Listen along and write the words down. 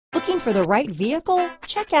Looking for the right vehicle?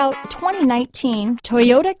 Check out 2019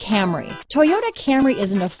 Toyota Camry. Toyota Camry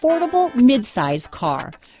is an affordable mid-size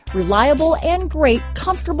car. Reliable and great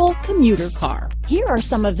comfortable commuter car. Here are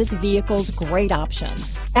some of this vehicle's great options: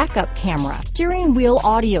 backup camera, steering wheel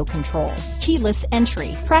audio controls, keyless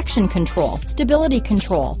entry, traction control, stability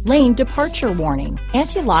control, lane departure warning,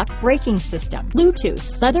 anti-lock braking system, Bluetooth,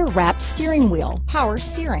 leather-wrapped steering wheel, power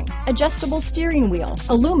steering, adjustable steering wheel,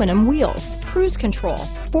 aluminum wheels, cruise control,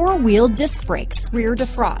 four-wheel disc brakes, rear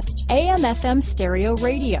defrost, AM/FM stereo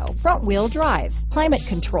radio, front-wheel drive, climate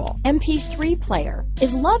control, MP3 player.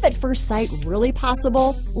 Is love at first sight really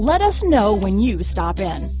possible? Let us know when you stop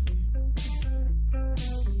in.